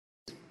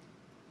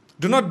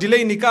Do not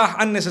delay nikah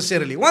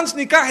unnecessarily. Once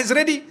nikah is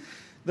ready,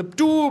 the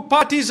two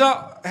parties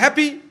are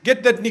happy,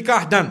 get that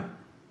nikah done.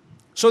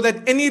 So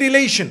that any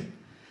relation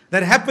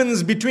that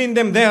happens between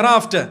them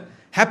thereafter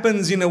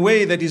happens in a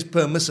way that is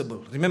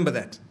permissible. Remember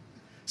that.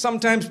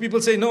 Sometimes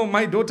people say, no,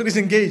 my daughter is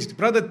engaged.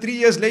 Brother, 3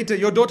 years later,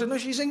 your daughter, no,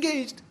 she's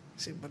engaged.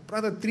 I say, but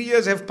brother, 3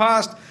 years have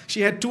passed.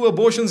 She had 2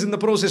 abortions in the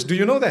process. Do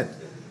you know that?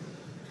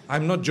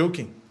 I'm not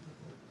joking.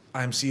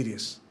 I'm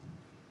serious.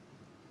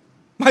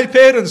 My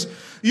parents,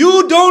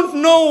 you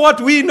don't know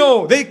what we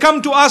know. They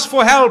come to us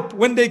for help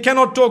when they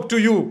cannot talk to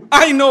you.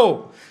 I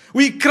know.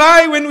 We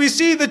cry when we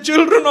see the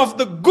children of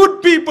the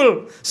good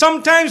people.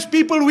 Sometimes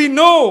people we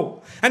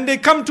know. And they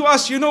come to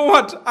us, you know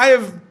what? I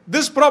have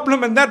this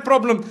problem and that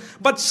problem.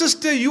 But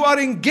sister, you are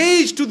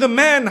engaged to the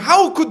man.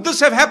 How could this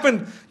have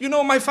happened? You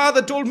know, my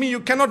father told me you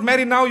cannot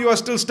marry now, you are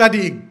still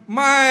studying.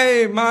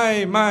 My,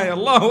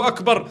 Allahu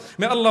Akbar.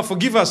 May Allah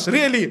forgive us,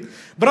 really.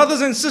 Brothers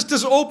and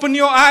sisters, open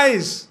your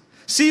eyes.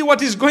 See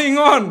what is going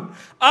on.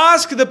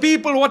 Ask the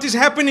people what is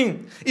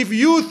happening. If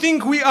you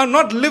think we are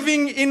not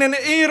living in an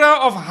era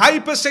of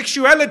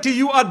hypersexuality,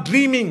 you are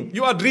dreaming.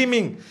 You are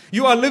dreaming.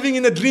 You are living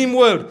in a dream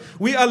world.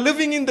 We are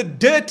living in the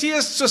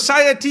dirtiest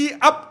society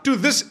up to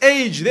this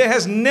age. There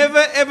has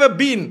never ever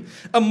been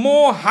a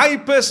more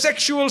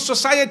hypersexual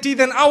society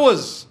than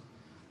ours.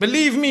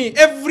 Believe me,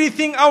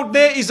 everything out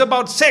there is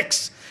about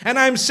sex. And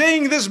I'm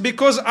saying this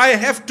because I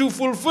have to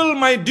fulfill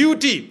my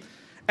duty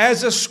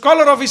as a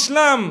scholar of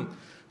Islam,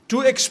 to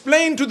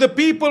explain to the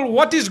people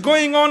what is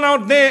going on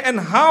out there and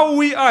how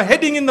we are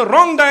heading in the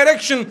wrong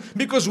direction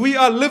because we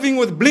are living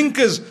with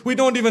blinkers. We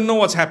don't even know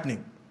what's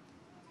happening.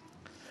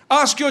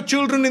 Ask your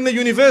children in the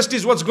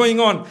universities what's going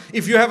on.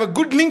 If you have a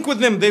good link with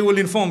them, they will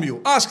inform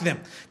you. Ask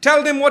them.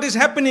 Tell them what is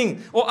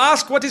happening, or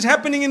ask what is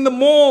happening in the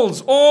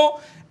malls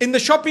or in the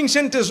shopping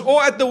centers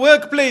or at the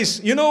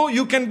workplace. You know,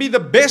 you can be the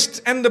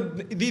best and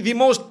the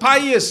most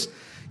pious.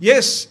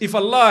 Yes, if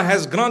Allah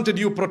has granted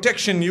you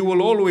protection, you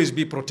will always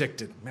be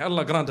protected. May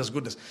Allah grant us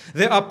goodness.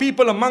 There are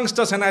people amongst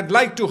us, and I'd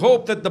like to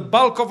hope that the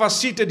bulk of us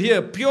seated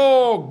here,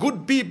 pure,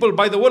 good people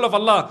by the will of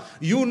Allah,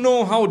 you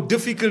know how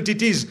difficult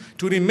it is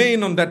to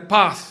remain on that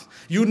path.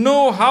 You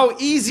know how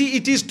easy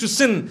it is to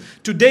sin.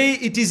 Today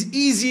it is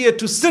easier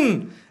to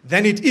sin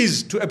than it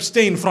is to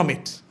abstain from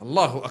it.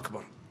 Allahu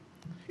Akbar.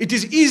 It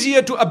is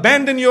easier to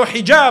abandon your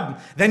hijab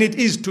than it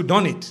is to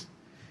don it.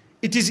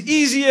 It is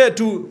easier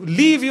to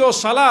leave your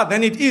salah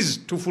than it is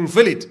to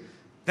fulfill it.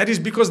 That is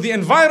because the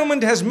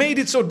environment has made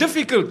it so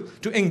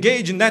difficult to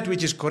engage in that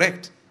which is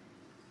correct.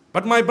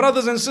 But my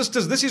brothers and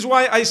sisters, this is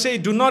why I say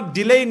do not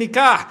delay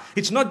nikah.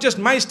 It's not just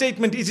my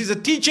statement, it is a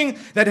teaching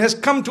that has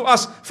come to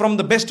us from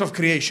the best of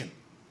creation.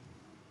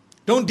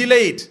 Don't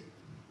delay it.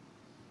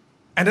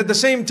 And at the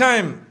same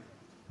time,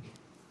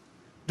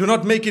 do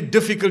not make it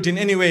difficult in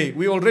any way.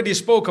 We already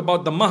spoke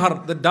about the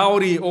mahar, the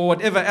dowry, or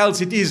whatever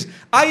else it is.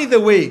 Either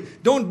way,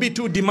 don't be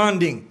too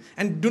demanding.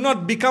 And do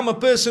not become a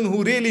person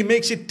who really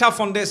makes it tough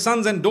on their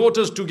sons and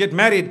daughters to get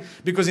married.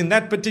 Because in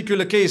that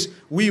particular case,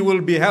 we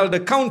will be held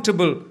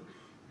accountable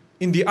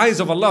in the eyes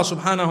of Allah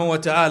subhanahu wa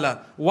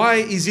ta'ala. Why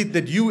is it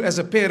that you as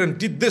a parent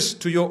did this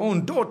to your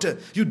own daughter?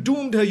 You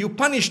doomed her, you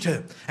punished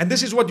her. And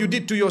this is what you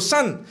did to your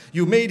son.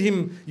 You made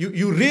him,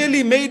 you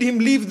really made him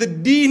leave the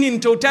deen in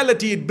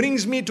totality. It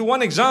brings me to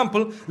one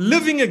example,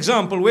 living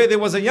example, where there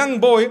was a young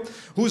boy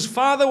whose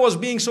father was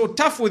being so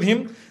tough with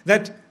him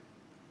that,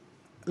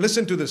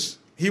 listen to this,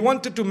 he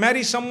wanted to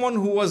marry someone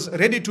who was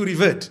ready to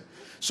revert.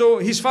 So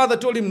his father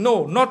told him,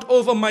 no, not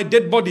over my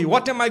dead body.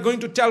 What am I going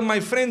to tell my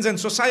friends and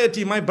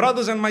society, my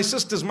brothers and my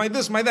sisters, my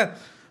this, my that?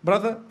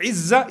 Brother,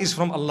 izzah is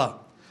from Allah.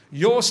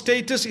 Your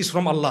status is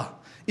from Allah.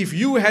 If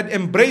you had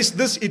embraced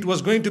this, it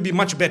was going to be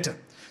much better.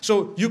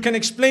 So you can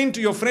explain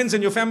to your friends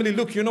and your family,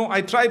 look, you know,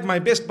 I tried my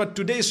best, but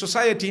today's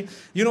society,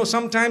 you know,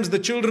 sometimes the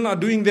children are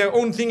doing their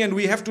own thing and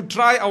we have to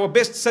try our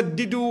best,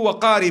 saddidu wa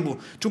qaribu,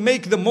 to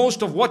make the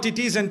most of what it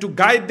is and to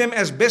guide them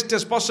as best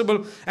as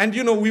possible. And,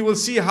 you know, we will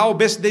see how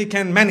best they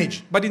can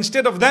manage. But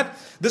instead of that,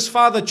 this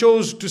father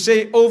chose to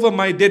say, over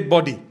my dead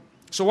body.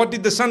 So what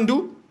did the son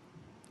do?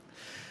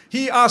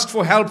 He asked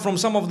for help from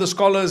some of the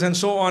scholars and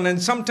so on. And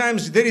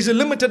sometimes there is a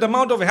limited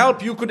amount of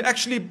help you could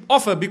actually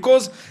offer,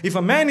 because if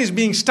a man is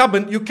being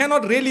stubborn, you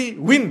cannot really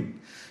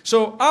win.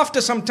 So after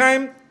some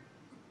time,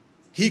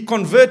 he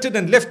converted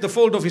and left the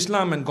fold of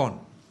Islam and gone.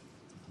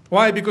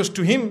 Why? Because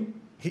to him,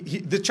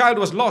 the child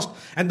was lost.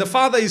 And the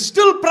father is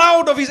still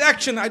proud of his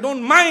action. I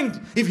don't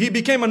mind if he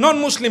became a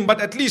non-Muslim, but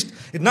at least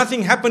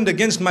nothing happened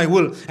against my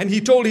will. And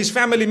he told his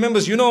family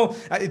members, you know,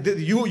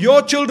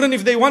 your children,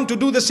 if they want to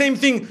do the same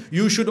thing,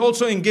 you should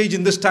also engage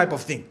in this type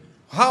of thing.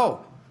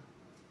 How?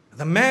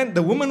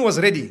 The woman was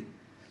ready.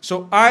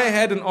 So I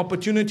had an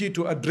opportunity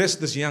to address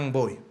this young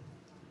boy.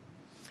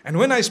 And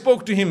when I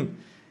spoke to him,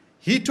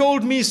 he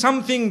told me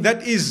something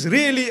that is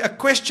really a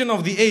question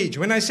of the age.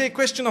 When I say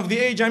question of the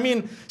age, I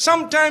mean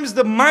sometimes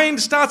the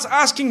mind starts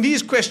asking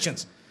these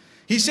questions.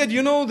 He said,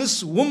 you know,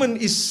 this woman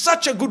is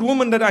such a good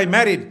woman that I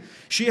married.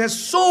 She has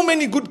so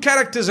many good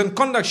characters and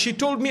conduct. She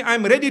told me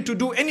I'm ready to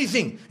do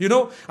anything. You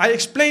know, I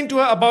explained to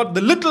her about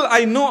the little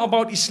I know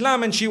about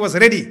Islam and she was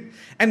ready.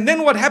 And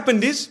then what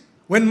happened is,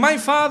 when my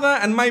father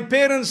and my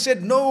parents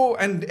said no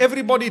and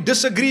everybody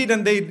disagreed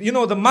and they, you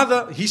know, the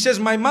mother, he says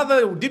my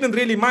mother didn't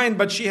really mind,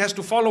 but she has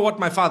to follow what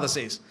my father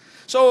says.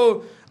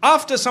 So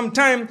after some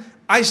time,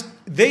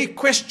 they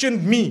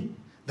questioned me,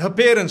 her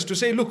parents, to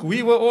say, look,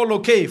 we were all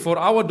okay for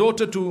our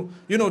daughter to,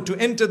 you know, to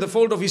enter the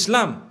fold of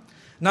Islam.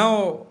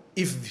 Now,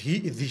 if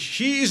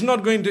she is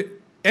not going to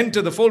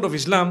enter the fold of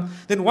Islam,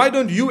 then why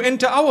don't you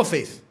enter our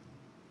faith?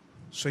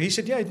 So he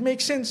said, yeah, it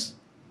makes sense.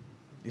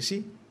 You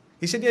see?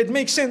 He said, yeah, it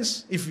makes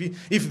sense.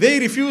 If they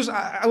refuse,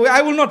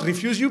 I will not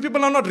refuse. You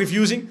people are not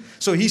refusing.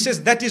 So he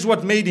says that is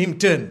what made him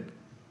turn.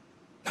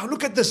 Now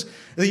look at this.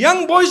 The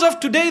young boys of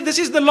today, this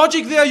is the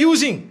logic they are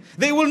using.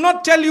 They will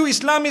not tell you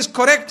Islam is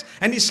correct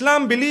and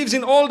Islam believes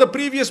in all the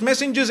previous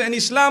messengers and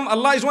Islam,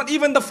 Allah is one.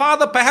 Even the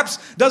father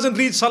perhaps doesn't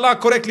read Salah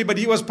correctly, but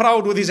he was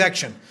proud with his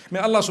action. May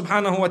Allah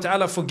subhanahu wa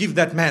ta'ala forgive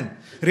that man.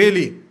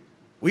 Really.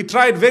 We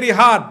tried very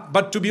hard,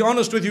 but to be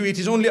honest with you, it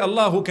is only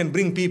Allah who can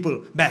bring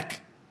people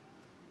back.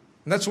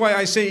 And that's why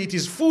I say it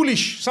is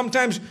foolish.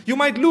 Sometimes you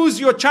might lose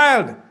your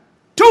child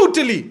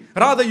totally.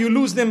 Rather you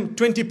lose them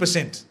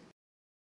 20%.